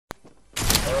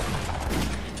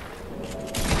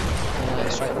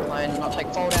Straight line, not take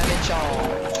full damage. Oh.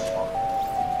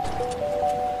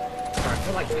 I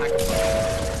feel like pack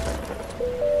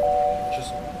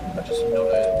just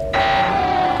noted.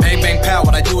 Bang bang pow,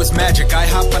 what I do is magic. I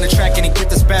hop on the track and he get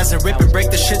the spaz and rip and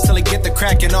break the shit till he get the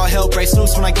crack. And all hell breaks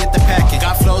loose when I get the packing.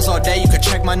 Got flows all day, you can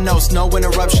check my notes. No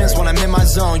interruptions when I'm in my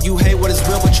zone. You hate what is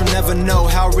real, but you'll never know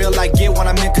how real I get when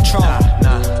I'm in control.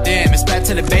 Damn, it's back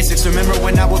to the basics. Remember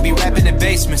when I would be rapping in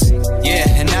basements?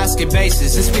 Yeah, and now I skip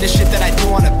bases. This be the shit that I do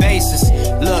on a basis.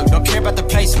 Look, don't care about the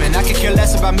placement. I could care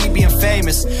less about me being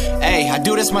famous. Hey, I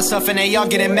do this myself and they all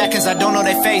getting mad cause I don't know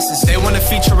their faces. They want a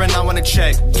feature and I want to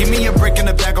check. Give me a brick in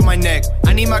the back of my neck.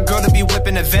 I need my girl to be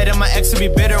whipping a vet and my ex to be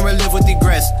bitter and live with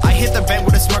regrets. I hit the bank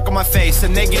with a smirk on my face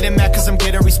and they getting mad cause I'm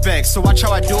getting respect. So watch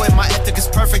how I do it, my ethic is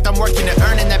perfect. I'm working to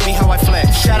earn and that be how I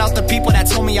flex. Shout out the people that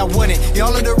told me I wouldn't.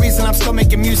 Y'all are the reason I'm still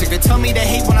making music. They tell me they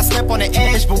hate when I step on the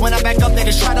edge, but when I back up they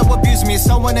just try to abuse me. It's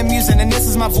so unamusing and this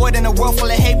is my void in a world full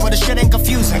of hate, but the shit ain't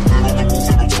confusing.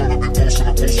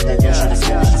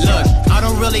 Look, I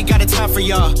don't really got a time for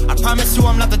y'all. I promise you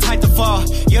I'm not the type to fall.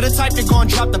 You're the type to go and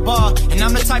drop the ball, and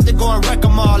I'm the type to go and wreck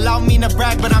them all. I don't mean to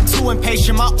brag, but I'm too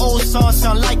impatient. My old songs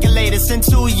sound like your latest. In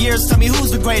 2 years, tell me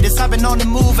who's the greatest. I've been on the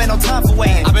move, ain't no time for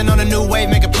waiting. I've been on a new wave,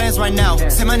 making plans right now.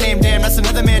 Say my name, damn, that's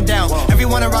another man down.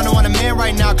 Everyone around I want a man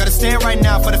right now. Gotta stand right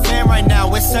now for the fan right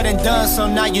now. It's said and done, so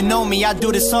now you know me. I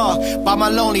do this all by my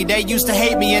lonely. They used to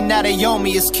hate me and now they own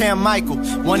me. It's Cam Michael,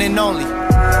 one and only.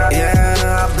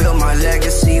 Yeah, I built my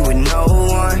legacy with no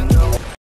one.